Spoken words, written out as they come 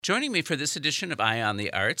Joining me for this edition of Eye on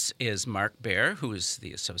the Arts is Mark Baer, who is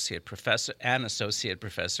the associate professor at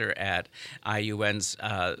IUN's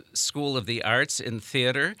School of the Arts in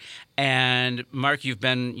Theater. And Mark, you've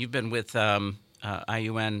been with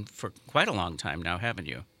IUN for quite a long time now, haven't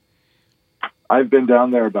you? I've been down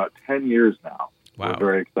there about 10 years now. Wow. We're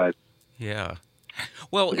very excited. Yeah.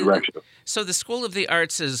 Well, so the School of the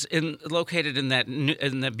Arts is located in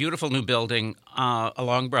that beautiful new building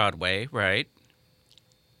along Broadway, right?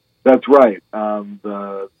 That's right.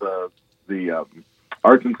 The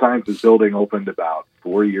Arts and Sciences building opened about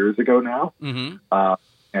 4 years ago now. Mm-hmm.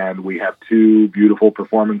 And we have two beautiful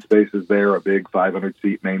performance spaces there, a big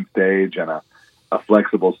 500-seat main stage and a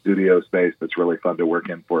flexible studio space that's really fun to work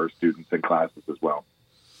in for students and classes as well.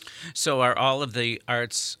 So are all of the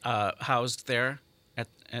arts housed there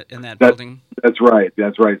in that building? That's right.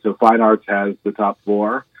 So Fine Arts has the top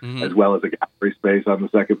floor, Mm-hmm. as well as a gallery space on the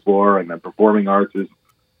second floor, and then Performing Arts is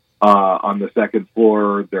on the second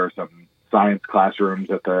floor. There are some science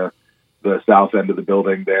classrooms at the south end of the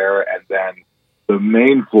building there, and then the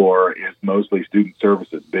main floor is mostly student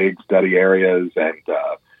services, big study areas and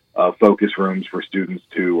focus rooms for students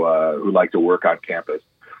who like to work on campus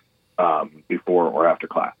before or after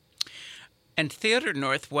class. And Theater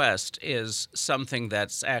Northwest is something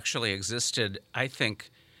that's actually existed, I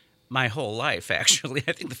think, my whole life, actually.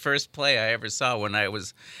 I think the first play I ever saw when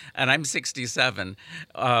and I'm 67,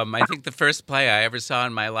 I think the first play I ever saw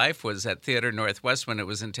in my life was at Theater Northwest when it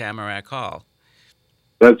was in Tamarack Hall.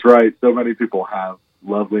 That's right. So many people have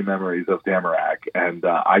lovely memories of Tamarack, and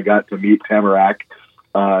I got to meet Tamarack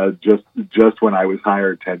just when I was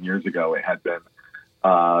hired 10 years ago. It had been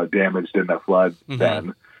damaged in the flood Mm-hmm.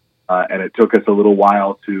 then, and it took us a little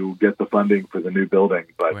while to get the funding for the new building,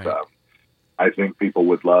 but Right. I think people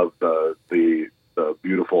would love the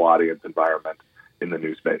beautiful audience environment in the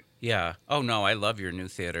new space. Yeah. Oh no, I love your new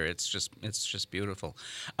theater. It's just beautiful.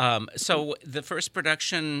 So the first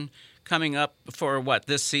production coming up for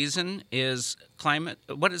this season is Climate.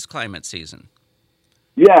 What is Climate Season?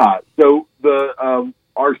 Yeah. So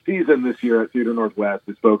our season this year at Theater Northwest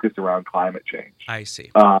is focused around climate change. I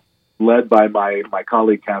see. Led by my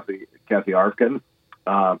colleague Kathy Arfkin,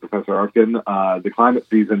 Professor Arfkin. The climate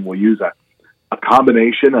season will use a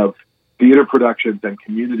combination of theater productions and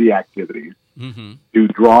community activities Mm-hmm. to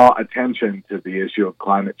draw attention to the issue of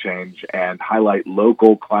climate change and highlight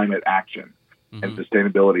local climate action and Mm-hmm.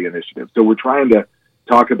 sustainability initiatives. So we're trying to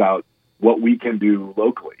talk about what we can do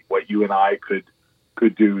locally, what you and I could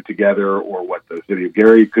do together, or what the city of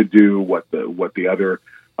Gary could do, what the other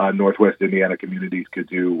Northwest Indiana communities could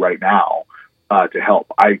do right now to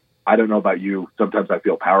help. I don't know about you. Sometimes I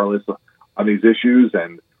feel powerless on these issues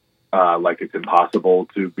and like it's impossible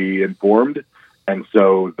to be informed. And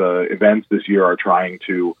so the events this year are trying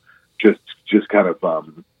to just kind of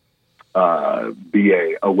be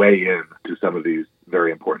a way in to some of these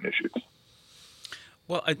very important issues.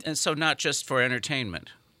 Well, and so not just for entertainment.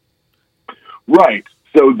 Right.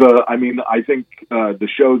 So I think the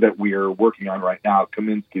show that we are working on right now,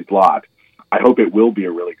 Kaminsky's Lot, I hope it will be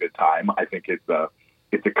a really good time. I think it's a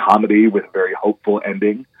comedy with a very hopeful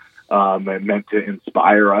ending, and meant to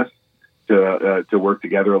inspire us to work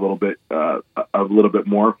together a little bit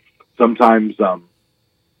more. Sometimes telling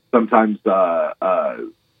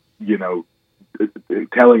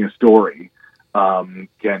a story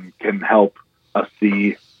can help us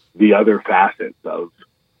see the other facets of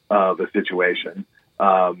a situation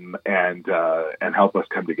and help us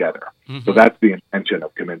come together. Mm-hmm. So that's the intention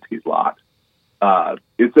of Kaminsky's Lot.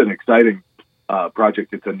 It's an exciting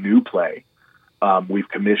project. It's a new play. We've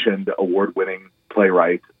commissioned award-winning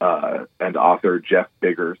playwright and author Jeff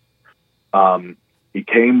Biggers. He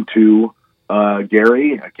came to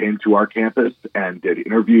Gary, came to our campus and did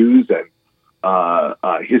interviews and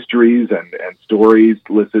histories and stories,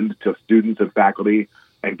 listened to students and faculty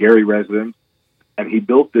and Gary residents, and he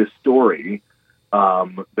built this story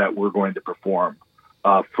that we're going to perform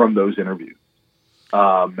from those interviews.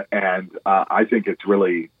 I think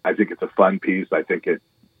it's a fun piece. I think it,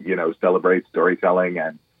 celebrates storytelling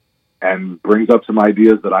and brings up some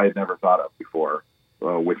ideas that I had never thought of before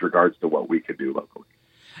with regards to what we could do locally.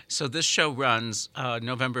 So this show runs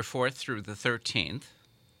November 4th through the 13th.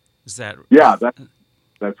 Is that? Yeah,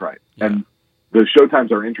 that's right. Yeah. And the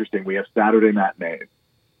showtimes are interesting. We have Saturday matinees.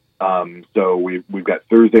 So we've got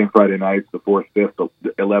Thursday and Friday nights, the 4th, 5th,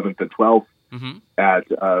 11th, and 12th Mm-hmm. at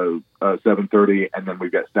 7:30, and then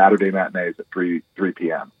we've got Saturday matinees at 3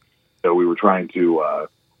 p.m. So we were trying to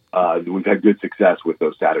we've had good success with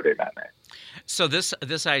those Saturday matinees. So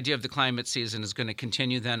this idea of the climate season is going to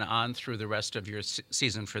continue then on through the rest of your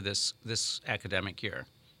season for this academic year.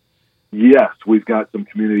 Yes, we've got some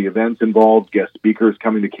community events involved, guest speakers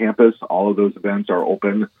coming to campus. All of those events are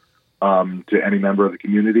open to any member of the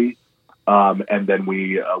community. And then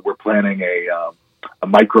we're planning a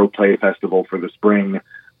micro play festival for the spring,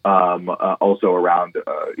 also around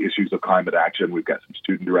issues of climate action. We've got some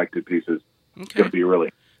student-directed pieces. It's going to be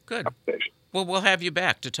really good. Conversation. Well, we'll have you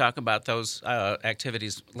back to talk about those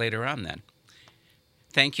activities later on then.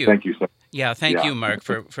 Thank you. Thank you, sir. Yeah, thank you, Mark,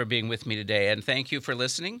 for being with me today. And thank you for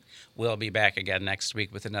listening. We'll be back again next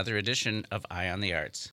week with another edition of Eye on the Arts.